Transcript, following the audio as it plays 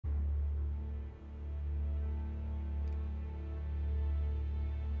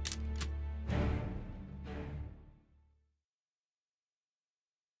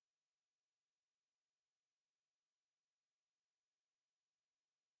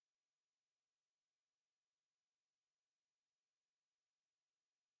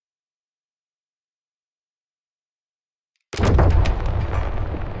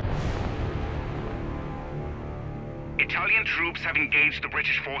Italian troops have engaged the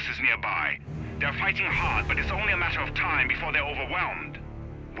British forces nearby. They're fighting hard, but it's only a matter of time before they're overwhelmed.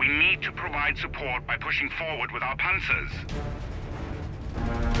 We need to provide support by pushing forward with our panzers.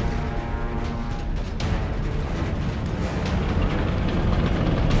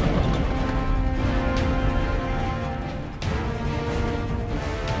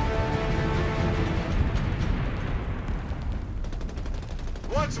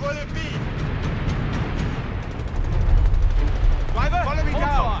 What will it be? Driver, follow me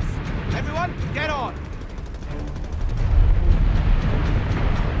down. Everyone, get on.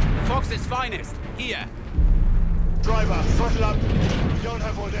 Fox's finest, here. Driver, throttle up. We don't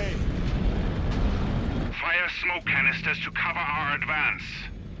have all day. Fire smoke canisters to cover our advance.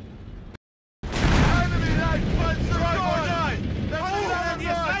 Enemy light panzer on!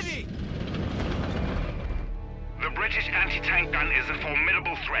 Yes, ready! The British anti-tank gun is a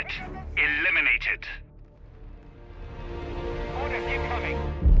formidable threat. Eliminate it. Orders incoming.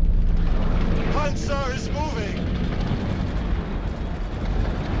 Panzer is moving.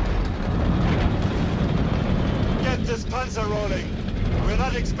 Get this panzer rolling. We're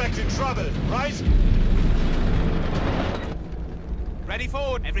not expecting trouble, right? Ready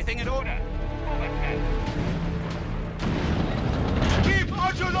forward, everything in order. Keep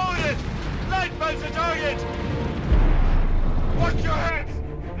auto-loaded! Light panzer target! Watch your heads!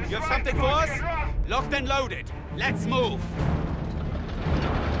 You have something for us? Locked and loaded. Let's move.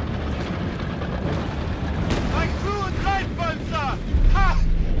 I threw a light panzer! Ha!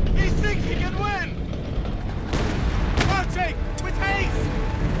 He thinks he can win! Marching with haste!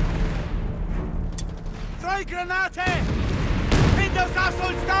 Drei Granate! Pin those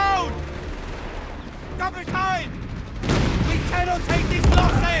assholes down! Double time! We cannot take these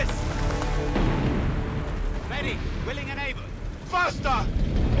losses! Ready, willing and able. Faster!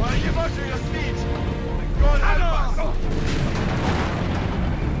 Or are you muttering your speech? God help us!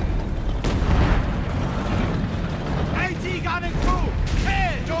 AT gunning through!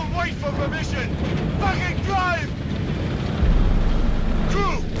 Kill! Don't wait for permission! Fucking drive!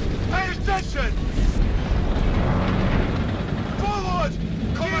 Crew! Pay attention! Forward!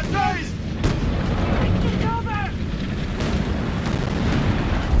 Commandees!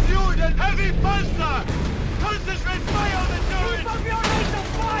 Fueled and heavy panzer! Concentrate fire on the turret! Keep up your rate of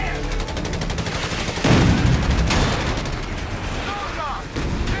fire! Soldier!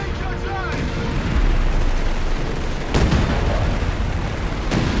 Take your time!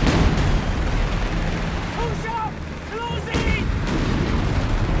 Push up! Closing!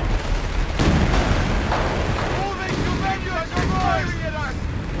 Moving to menu as you're firing at us!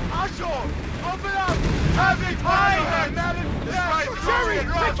 Asho! Open up! Heavy fire! This right, Jerry!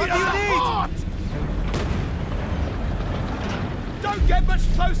 What do you need? Don't get much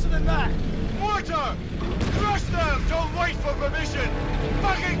closer than that! Mortar! Crush them! Don't wait for permission!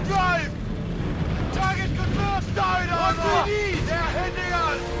 Fucking drive! Target confirmed! Start on! What we need! They're hitting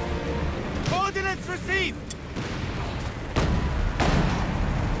us! Coordinates received!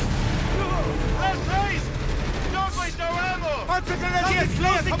 Let's haste! Don't waste no ammo! Panzer Grenadiers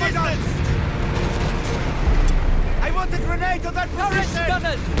clear from distance! I want a grenade on that position!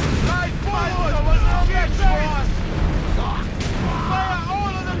 Gunners! Right forward! Was no match for us! Fire all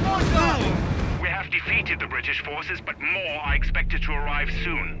of the mortar! We have defeated the British forces, but more are expected to arrive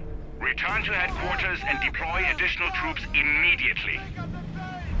soon. Return to headquarters and deploy additional troops immediately.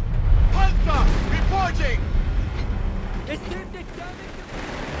 Panzer! Reporting!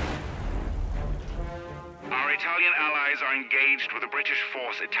 Our Italian allies are engaged with the British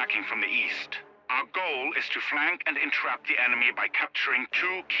force attacking from the east. Our goal is to flank and entrap the enemy by capturing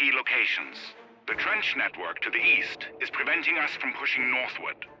two key locations. The trench network to the east is preventing us from pushing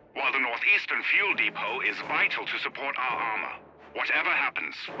northward, while the northeastern fuel depot is vital to support our armor. Whatever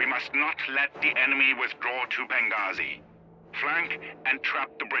happens, we must not let the enemy withdraw to Benghazi. Flank and trap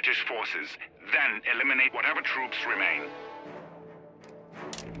the British forces, then eliminate whatever troops remain.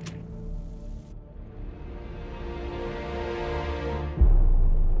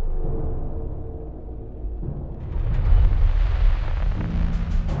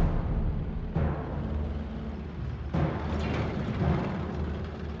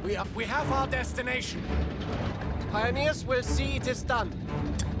 We have our destination. Pioneers will see it is done.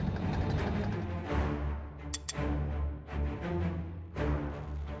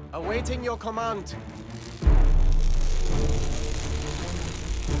 Awaiting your command.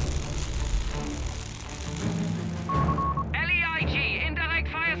 LEIG, indirect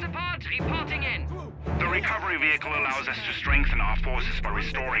fire support, reporting in. The recovery vehicle allows us to strengthen our forces by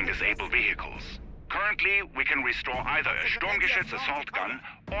restoring disabled vehicles. Currently, we can restore either a Sturmgeschütz assault gun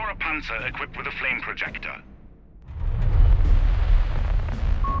or a Panzer equipped with a flame projector.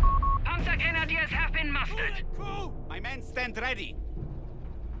 Exhausted! Crew! My men stand ready.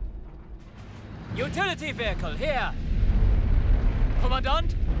 Utility vehicle, here!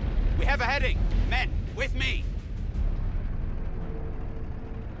 Commandant? We have a heading. Men, with me!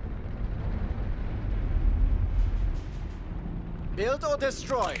 Build or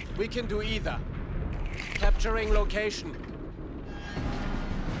destroy. We can do either. Capturing location.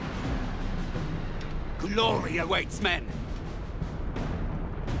 Glory awaits, men!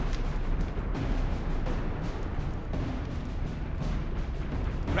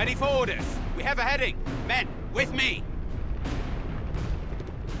 Ready for orders. We have a heading. Men, with me!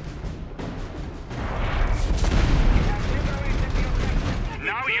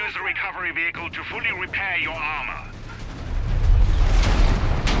 Now use the recovery vehicle to fully repair your armor.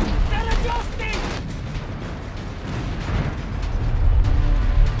 They're adjusting!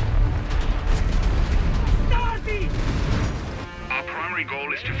 Starby! Our primary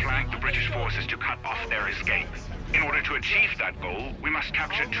goal is to flank the British forces to cut off their escape. In order to achieve that goal, we must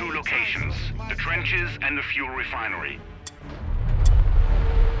capture two locations, the trenches and the fuel refinery.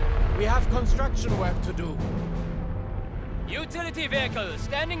 We have construction work to do. Utility vehicle,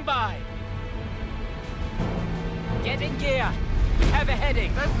 standing by. Get in gear. We have a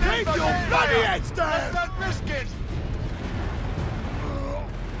heading. Keep your bloody heads down! Let's not risk it!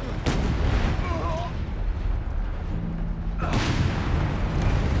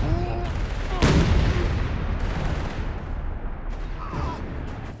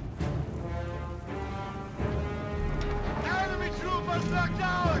 Enemy troopers knocked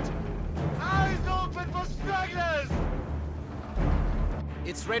out! Eyes open for stragglers!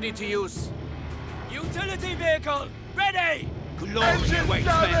 It's ready to use. Utility vehicle, ready! Glory Engine awaits,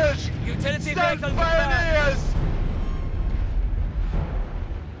 men! damage! Utility Stand vehicle confirmed. pioneers!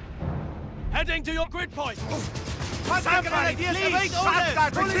 Heading to your grid point! Somebody, please! Retreat!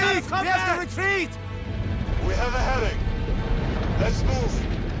 We have to retreat! We have a heading. Let's move.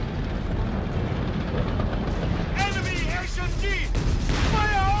 Enemy HMG!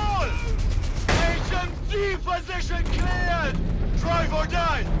 Fire all! HMG position cleared! Drive or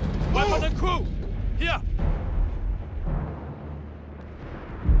die! Weapon Move! and crew! Here!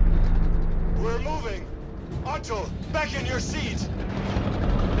 We're moving. Otto, back in your seat.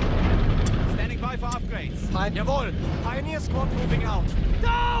 Standing by for upgrades. Jawohl! Pioneer squad moving out.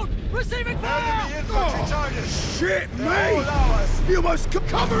 Down! Receiving fire! Enemy infantry target. Shit, They're all me! ours. You must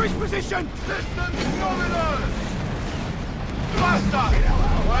cover his position! Systems dominant! Faster!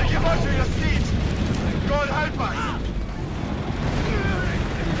 While you to your seat. God help us.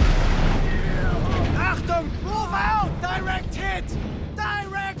 Achtung! Move out! Direct hit!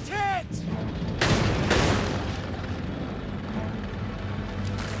 Direct hit!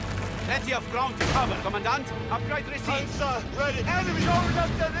 Plenty of ground to cover, Commandant. Upgrade received. Panzer, ready. Enemy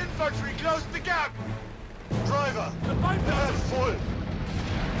overlapped infantry. Close the gap. Driver, ahead full.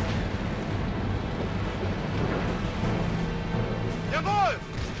 Jawohl!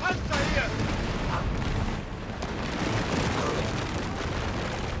 Panzer hier!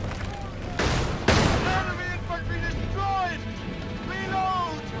 Enemy infantry destroyed!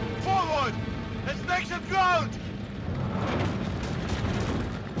 Reload! Forward! Let's make some ground!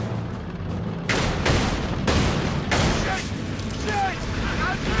 Shit! Shit!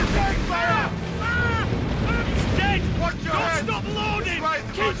 Anti-tank fire! He's dead! Watch your head! Stop loading! Right,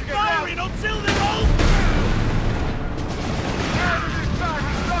 Keep watch your firing head. until they're all... Enemy's back!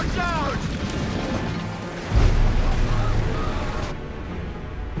 Knocked out!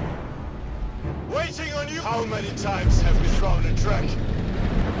 Waiting on you! How many times have we thrown a truck?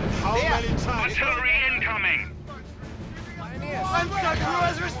 And how many times... Artillery incoming! Panzer crew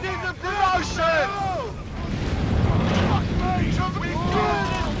has received a promotion! We killed this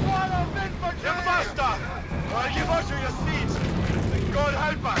one of infantry! The master! I'll give us your seat! God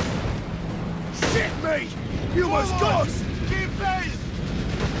help us! Shit, me! You must got us! Keep pace!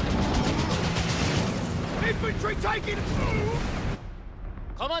 Infantry taking...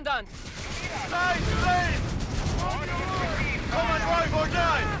 Commandant! Nice place! Come on, drive or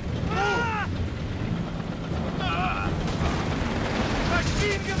die! Move!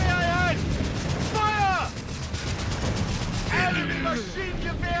 Maschinengewehr ahead! Fire! Enemy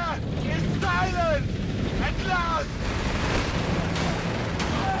Maschinengewehr is silent! At last!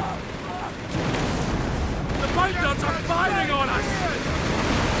 The boatguns are firing on us!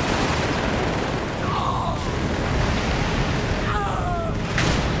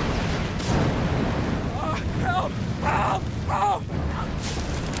 Help! Help! Help!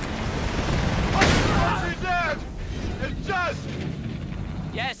 Infantry dead! It's just!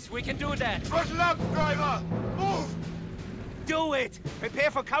 Yes, we can do that. Throttle up, driver! Move! Do it!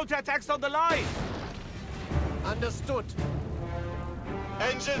 Prepare for counterattacks on the line! Understood.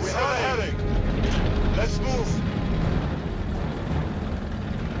 Engines are heading. Let's move.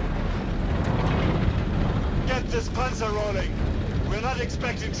 Get this panzer rolling. We're not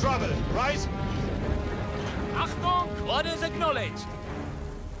expecting trouble, right? Achtung! Orders acknowledged.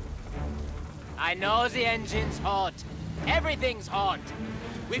 I know the engine's hot. Everything's hot.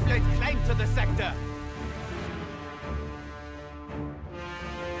 We've laid claim to the sector.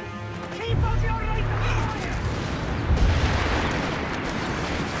 Keep on your right fire!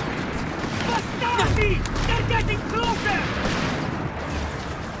 Bastardi! They're getting closer!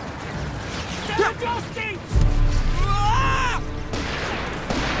 They're adjusting!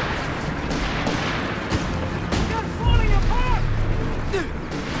 They're falling apart!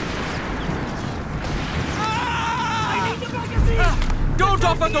 I need the magazine! Don't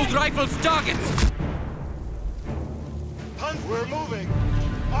offer those rifles targets! Hunt, we're moving.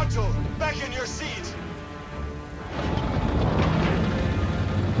 Otto, back in your seat.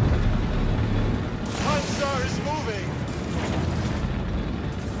 Panzer is moving.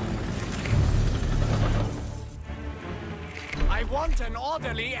 I want an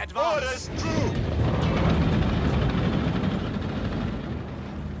orderly advance. Orders, crew.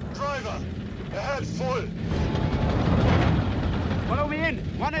 Driver, ahead full. Follow me in,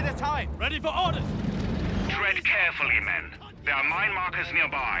 one at a time. Ready for orders. Tread carefully, men. There are mine markers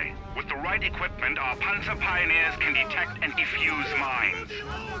nearby. With the right equipment, our Panzer pioneers can detect and defuse mines.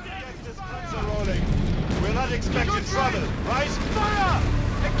 Get this panzer rolling. We're not expecting trouble, right? Fire!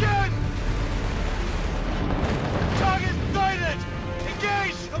 Again! Target sighted!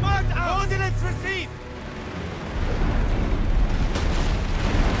 Engage! Command out! Coordinates received!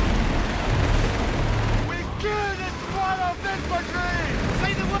 We kill this squad of infantry!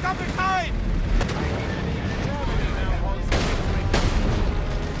 Say the work up in time!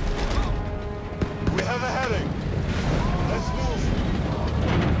 We have a heading. Let's move.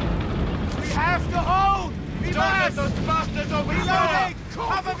 We have to hold! We Don't let must! those bastards open fire! Reloading!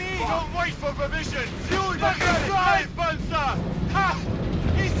 Cover me! Don't wait for permission! Fuel fucking drive, Panzer! Ha!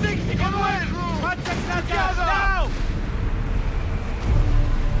 He thinks he can win! Panzer Together! now!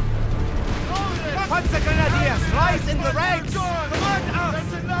 Hold it! Panzer Grenadiers, rise in the ranks! Command us!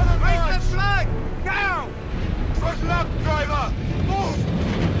 That's another Raise march! the flag! Now! Throttle up, driver! Move!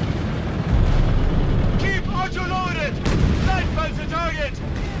 Keep Otto loaded! Light Panzer target!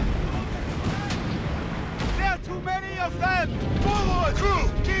 There are too many of them! Forward! Crew,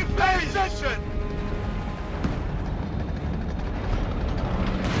 keep paying attention!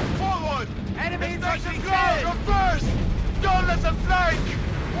 Forward! Enemy Expect infantry the ground! dead! Reverse! Don't let them flank!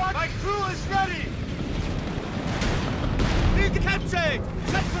 What? My crew is ready! Need captured!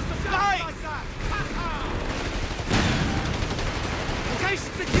 Set for supply!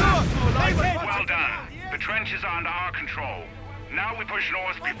 Location secure! Well done. The trenches are under our control. Now we push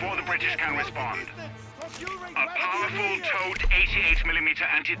north before the British can respond. A powerful towed 88mm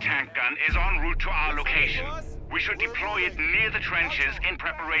anti-tank gun is en route to our location. We should deploy it near the trenches in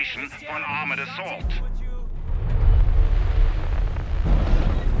preparation for an armored assault.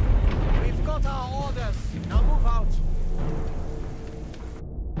 We've got our orders. Now move out.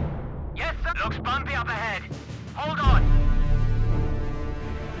 Yes, sir. Looks bumpy up ahead. Hold on.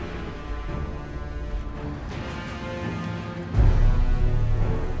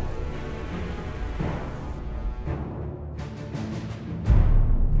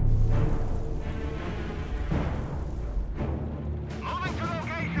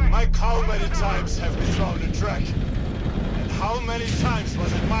 How many times have we thrown a track? And how many times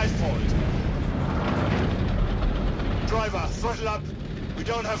was it my fault? Driver, throttle up. We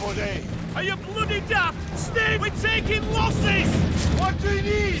don't have all day. Are you bloody daft? Stay! We're taking losses! What do you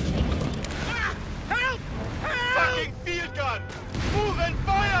need? Help! Help! Fucking field gun! Move and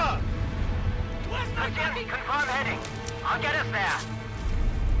fire! Where's my McKenzie, confirm heading. I'll get us there.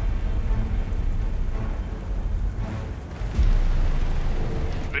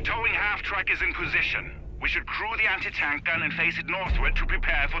 The towing half-track is in position. We should crew the anti-tank gun and face it northward to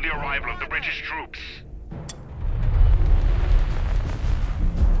prepare for the arrival of the British troops.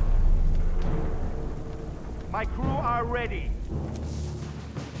 My crew are ready.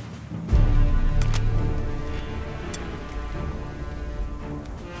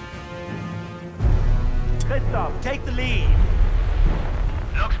 Christoph, take the lead.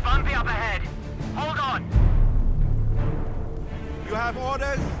 Looks bumpy up ahead. Hold on. You have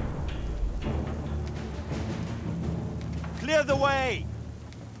orders? Clear the way!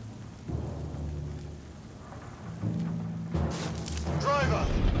 Driver,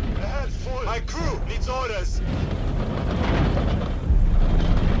 ahead full. My crew needs orders.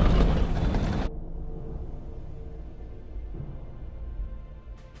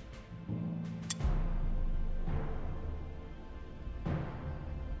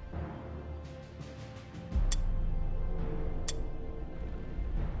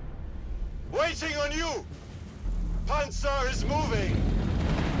 waiting on you! Panzer is moving!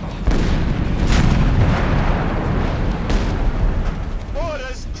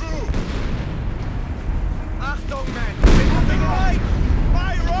 Orders, crew! Achtung, men! We're moving right!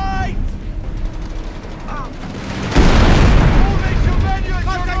 My right! Moving to menu and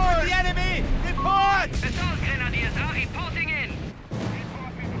Contact with the enemy! Report! Assault grenadiers are reporting in.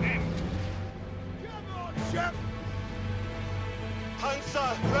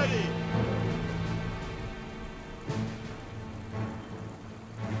 Panzer ready!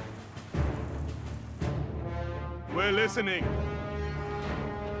 We're listening.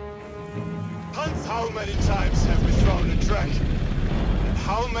 Hans, how many times have we thrown a track? And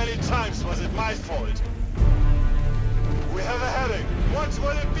how many times was it my fault? We have a heading. What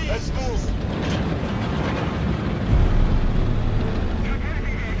will it be? Let's move.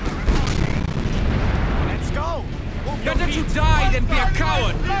 Let's go! Better to die than be a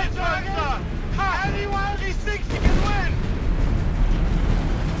coward! Let's go! Anyone who thinks he can win!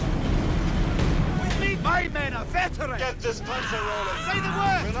 My men are veterans! Get this panzer rolling. Say the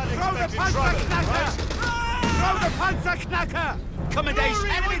word! We're not Throw the expecting trouble, Panzerknacker! right? Throw the Panzerknacker! Commendation!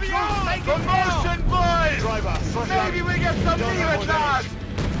 Enemy troops taking Promotion, boys! Driver, maybe we get some leeway charge!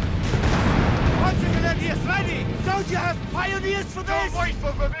 Panzer Grenadiers ready! Don't you have pioneers for this? Don't wait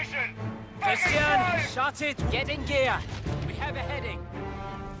for permission! Christian, shut it! Get in gear! We have a heading!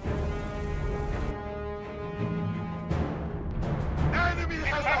 Enemy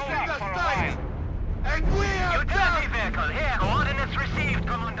has a finger sight! And we are Utility back! vehicle, here. Coordinates received,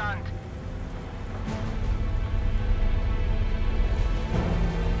 Commandant.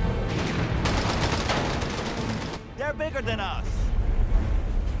 They're bigger than us!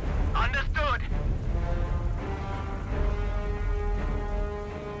 Understood.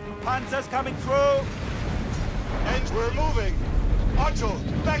 Panzer's coming through! And we're moving! Otto,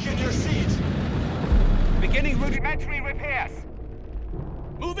 back in your seat! Beginning rudimentary repairs.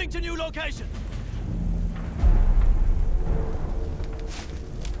 Moving to new location!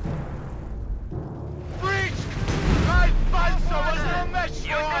 Breach! Right panzer was no match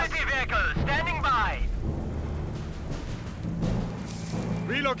for us! Utility vehicle, standing by.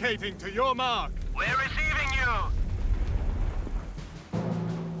 Relocating to your mark. We're receiving you.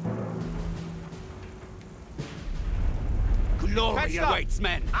 Glory up. awaits,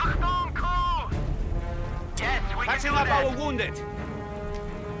 men. Achtung, crew! Yes, we can Catching do up that. our wounded.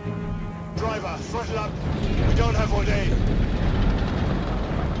 Driver, throttle up! We don't have all day!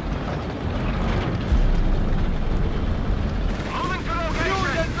 Moving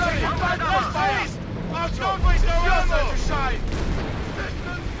to location. Otto, don't waste no ammo! To shine!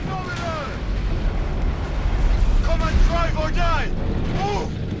 Distance nominal! Come on, drive or die!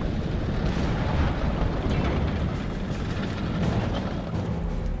 Move!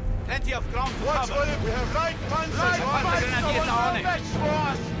 Plenty of ground to Watch cover. for it! We have light panzers! Right panzer grenadiers are on it. Match for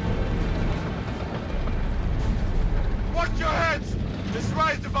us! Watch your heads! This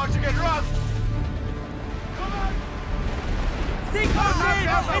ride's about to get rough! Come on! Sink us in!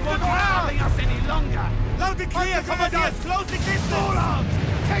 Into the ground! us any longer. Loud and clear, Commandant! Close the distance! All out!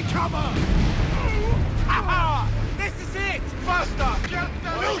 Take cover! Aha! This is it! Faster!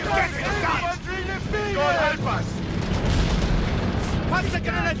 We'll get it done. Go and help us! Panzer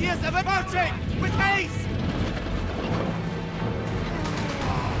Grenadiers approaching! With haste!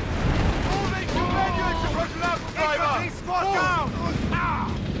 Moving to menu to throttle up, driver! Infantry squad down!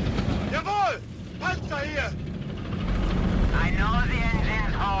 Jawohl! Panzer here! I know the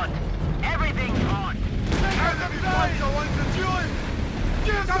engine's hot. Everything's hot. Enemy panzer wants a fuel!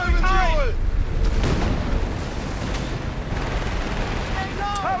 Give them Copy a time. fuel!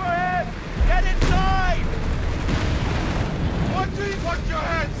 Cover him! Get inside! Watch your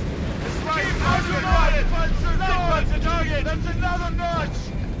heads! This right is united! Panzer down! Panzer target! That's another notch!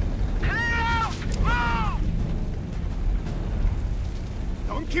 Clear out! Move!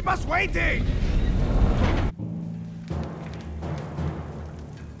 Don't keep us waiting!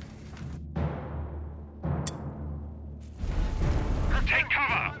 Take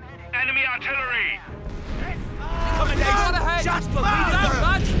cover! Enemy artillery! Commendation ahead. Just believe Down, it!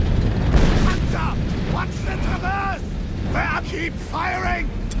 lads. Panzer! Watch the traverse! Better keep firing!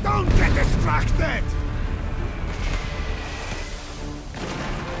 Don't get distracted!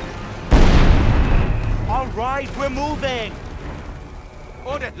 All right, we're moving!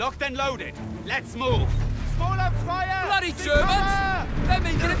 Ordered, locked and loaded. Let's move. Small arms fire! Bloody Germans! They're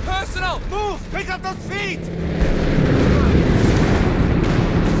making it personal. Move! Pick up those feet!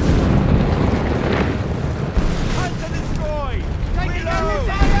 Panzer destroyed! Taking every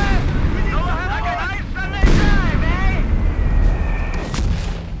fire! We need to Like a help! nice Sunday drive, eh?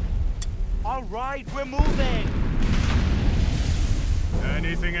 All right, we're moving.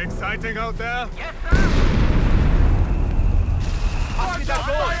 Anything exciting out there? Yes, sir! Watch the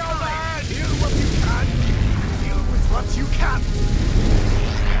fire, man! Deal what you can! Deal with what you can!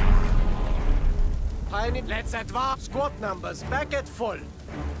 Let's advance. Squad numbers back at full.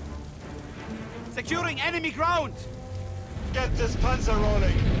 Securing enemy ground. Get this panzer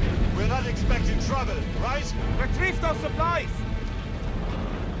rolling. We're not expecting trouble, right? Retrieve those supplies.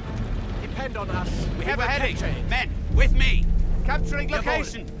 Depend on us. We have a heading. capture it. Men, with me. Capturing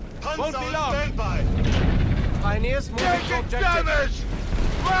location. Panzer Won't be on long. standby. Pioneers moving to Taking objective. damage!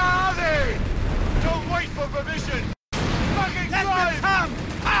 Where are they? Don't wait for permission. Fucking Let them drive! come.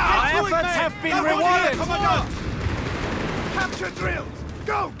 Our Get to it, efforts men. have been Come on rewarded. here, Commandant. Capture drills!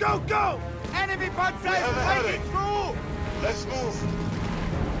 Go, go, go! Enemy panzer have a is heading. breaking through. Let's move.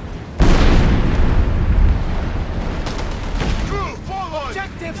 Crew, forward!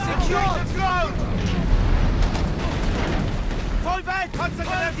 Objective Take secured. the ground! Fall back,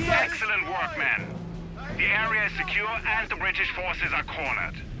 Panzergrenadiers. Excellent work, men. The area is secure and the British forces are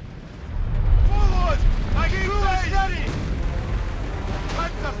cornered. Forward! Keep them steady!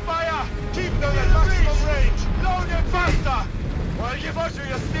 Panzer fire! Keep them at maximum range! Load them faster! While you measure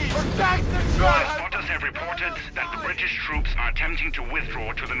your speed! Protect the truck! Spotters have reported that the British troops are attempting to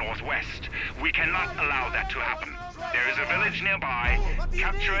withdraw to the northwest. We cannot allow that to happen. There is a village nearby.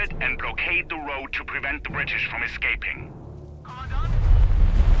 Capture it and blockade the road to prevent the British from escaping.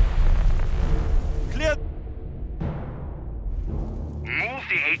 Clear. Move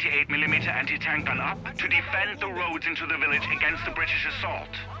the 88mm anti-tank gun up to defend the roads into the village against the British assault.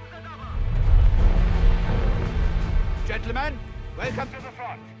 Gentlemen, welcome to the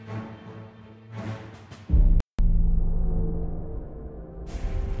front.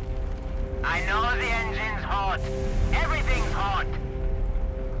 I know the engine's hot. Everything's hot.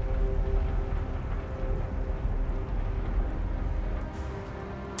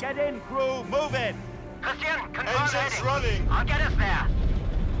 Get in, crew. Move in. Christian, confirm Engines heading. running. I'll get us there.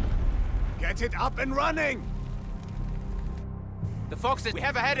 Get it up and running! The Foxes, we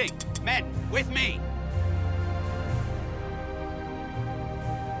have a heading. Men, with me.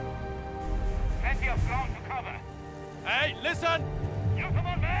 Plenty of ground to cover. Hey, listen. You come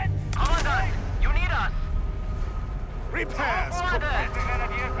on, man. Commandant, you need us. Repairs! Order.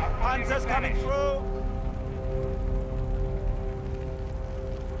 Panzer's coming through.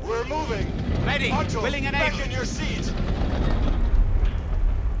 We're moving! Ready, Otto, willing and back able. in your seat!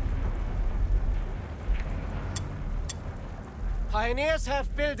 Pioneers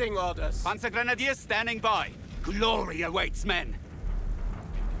have building orders. Panzergrenadiers standing by. Glory awaits, men.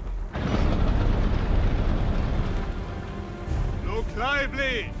 Look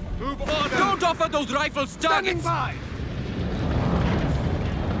lively! Move order! Don't offer those rifles Standing targets! by!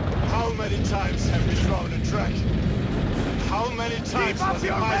 How many times have we thrown a track? And how many times up was it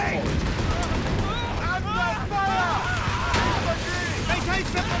your my range! fault? Under fire! Maintain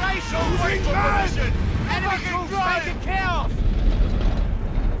separation! Don't wait for permission! Enemy Fucking troops drive! taken care of!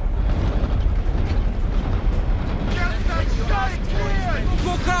 Get that sky cleared!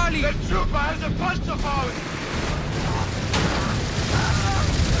 Vocali! The trooper has a Panzerfaust!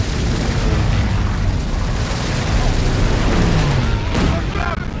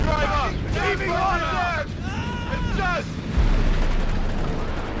 Driver! Giving order! Adjust!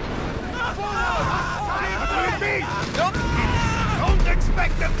 Forward! With me! Don't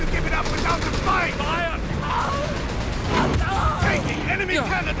expect them to give it up without a fight! Fire! Taking enemy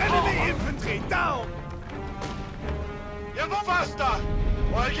cannon, enemy infantry down! You move faster!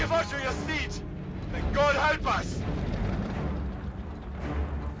 While you watch your seat! May God help us!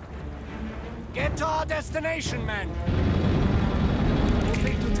 Get to our destination, men.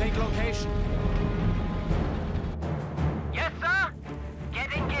 Moving to take location. Yes, sir.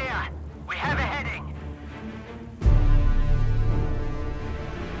 Get in gear. We have a heading.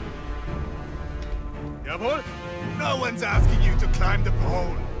 Jawohl! No one's asking you to climb the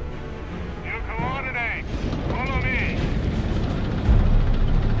pole. You coordinate. Follow me.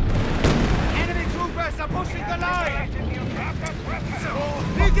 Enemy troopers are pushing the line!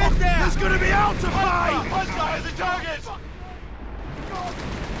 We get there! There's gonna be out to fight! Panzer has a target!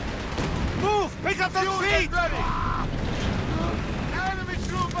 Move! Pick up the Fuel speed! is ready! Enemy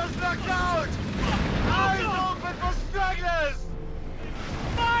troopers knocked out! Eyes open for stragglers!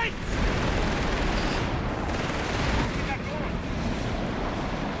 Fight!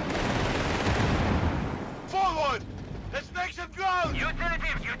 Forward! Let's make some ground! Utility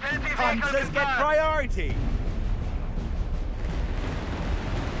vehicle Panzers get confirmed. priority!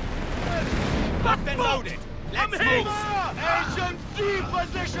 Locked and loaded! Let's move! HMG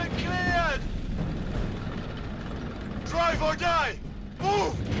position cleared! Drive or die!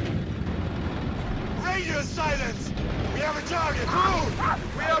 Move! Radio silence! We have a target!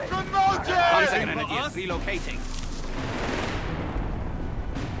 Move! We are promoted! Panzer Grenadiers relocating.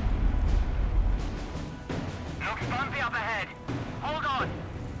 Looks bumpy up ahead. Hold on.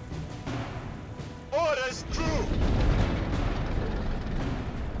 Orders, crew!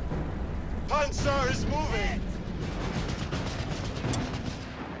 Panzer is moving!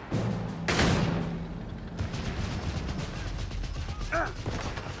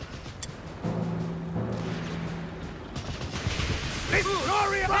 This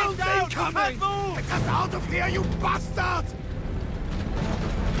glory round incoming! Get us out of here, you bastard!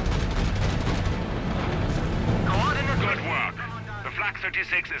 Good work. The Flak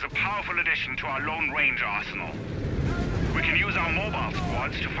 36 is a powerful addition to our long range arsenal. We can use our mobile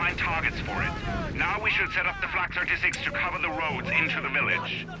squads to find targets for it. Now we should set up the Flak 36 to cover the roads into the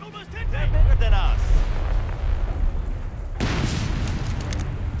village. They're bigger than us.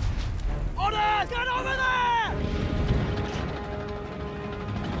 Orders! Get over there!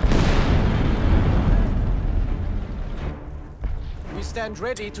 We stand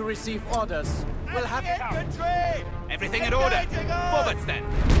ready to receive orders. We'll have Infantry! Everything in order. Forwards then.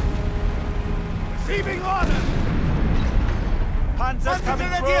 Receiving orders! Panzers coming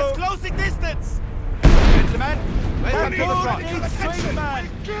through. Closing distance. Gentlemen, welcome to the front. Attention!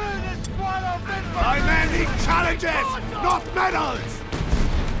 Swallow My men need challenges, not medals!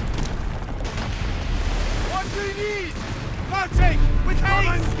 What do you need? Marching with Come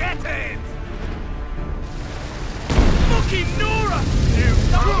haste. and get it! Fucking Nora! You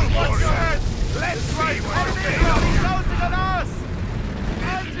Watch your head! Let's see what you Enemy do! closing on us.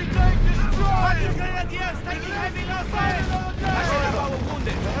 Anti-tank destroyed! Grenadiers taking heavy losses. Bashing up our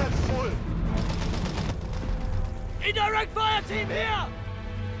wounded. Head full! Indirect fire team here.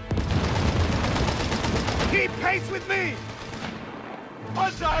 Keep pace with me!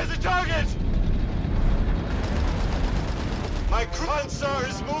 Panzer has a target! My Panzer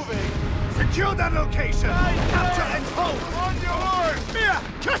is moving! Secure that location! Capture and hold! On your word! Here!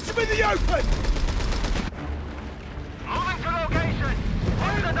 Catch them in the open! Moving to location.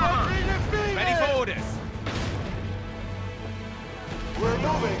 Hold the double. Ready for orders. We're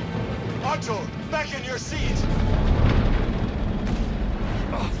moving! Otto, back in your seat!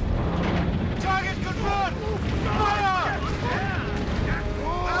 Target confirmed! Fire!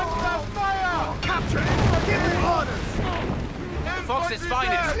 Answer fire! Capture it! Give them orders! Fox's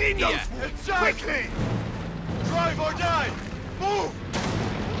finest. Clean Here. those woods quickly! Drive or die! Move!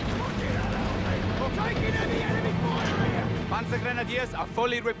 Panzer Grenadiers are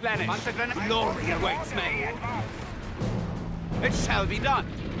fully replenished. Panzer Grenadiers. Glory awaits me. It shall be done.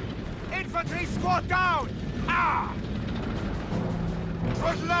 Infantry squad down. Ah!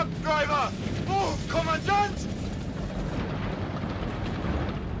 Throttle up, driver! Move, Commandant!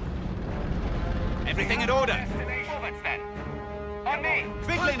 Everything in order. Forwards then. On me.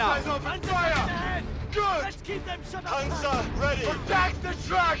 Quickly now. Panzer's open fire! Good! Let's keep them shut up. Panzer, ready! Protect the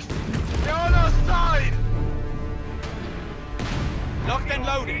tracks! They're on our side! Locked and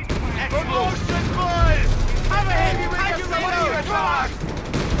loaded. Next Promotion, move. boys! Have a heavy How wing you of reload? attack!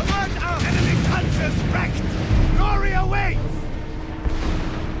 Enemy gunships wrecked! Glory awaits!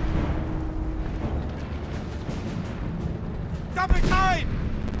 Double time.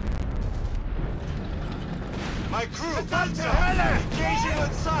 My crew, engaging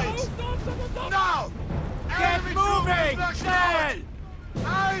on sight! Now! Get Enemy troops moving. back Schnell. down.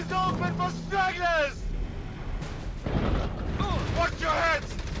 Eyes open for stragglers! Watch your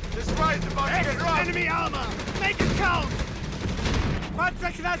heads! This ride's about to get rough! Enemy armor! Make it count!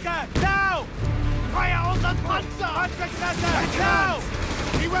 Panzerknacker, now! Fire on the Panzer! Panzerknacker, now!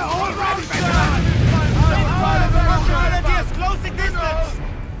 We were already Grenadiers, closing distance!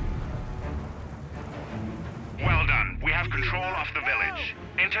 Well done. We have control of the village.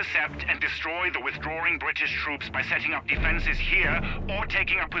 Intercept and destroy the withdrawing British troops by setting up defenses here or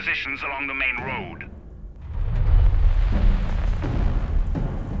taking up positions along the main road.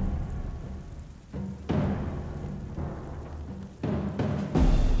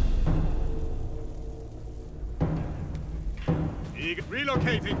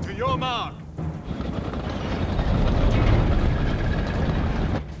 Relocating to your mark.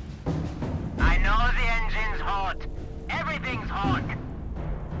 I know the engine's hot. Everything's hot.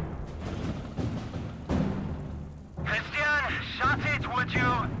 Christian, shut it, would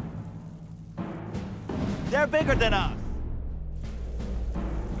you? They're bigger than us.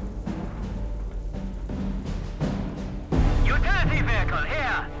 Utility vehicle,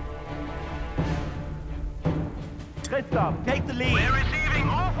 here. Christoph, take the lead. We're receiving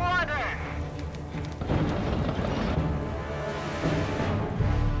all orders.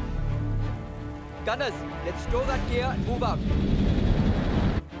 Gunners, let's stow that gear and move out.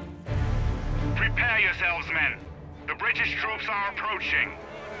 Prepare yourselves, men. The British troops are approaching.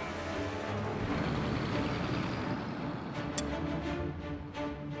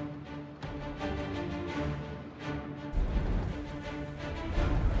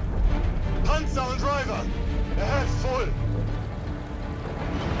 Panzer und Driver! Ahead full!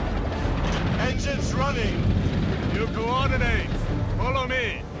 Engines running! New coordinates. Follow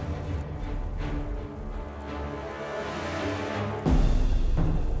me.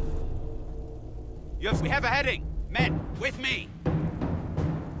 Yes, we have a heading. Men, with me.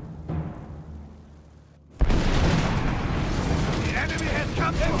 The enemy has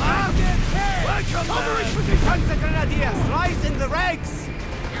come to us! Welcome, Covering position! Panzer Grenadiers, rise in the ranks!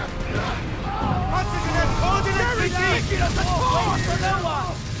 Panzer Grenadiers, coordinates received! Wait for no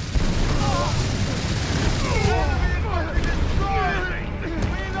one!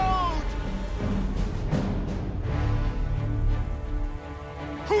 Reload!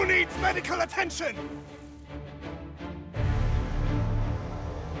 Who needs medical attention?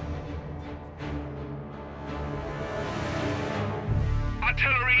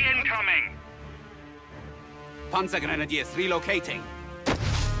 Artillery incoming! Panzer Grenadiers relocating.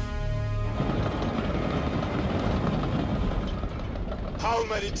 How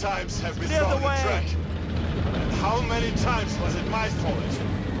many times have we thrown the track? And how many times was it my fault?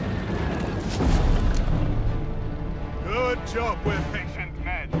 Good job with patient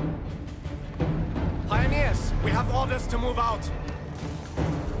men. Pioneers, we have orders to move out.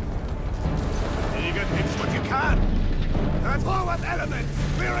 Eager hits what you can. That's forward elements.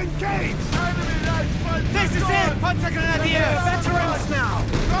 We're engaged. This is it, Panzer Grenadiers! Veterans now!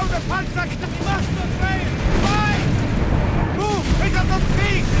 Throw the Panzer Master train! Fight! Move! Pick up the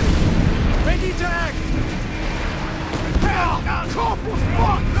speed! Ready to act! Corpus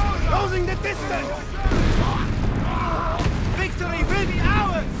Box! Closing the distance! Victory will be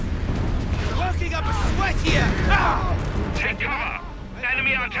ours! Working up a sweat here! Take cover!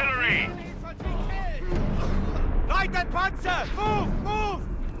 Enemy artillery! Right that Panzer! Move! Move!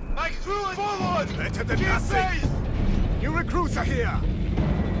 Mike through and forward! Better than Keep nothing. pace! New recruits are here.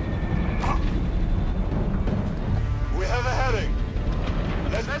 We have a heading.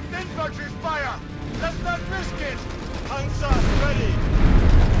 Let infantry fire! Let's not risk it! Panzer ready!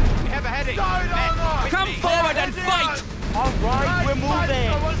 We have a heading! Start Men, on us! with me. Forward and fight! All right, we're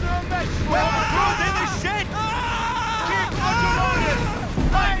moving. Who's in the shed? Keep loaded!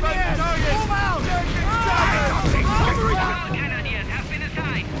 Fight by the target! Move out! Grenadiers have been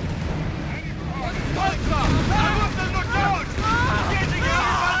assigned. Panzer! I want them to go! Engaging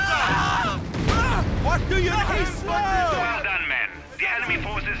enemy Panzer! What do you mean? Well done, men. The enemy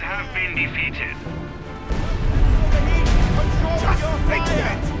forces have been defeated. Just fix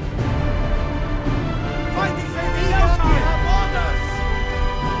it!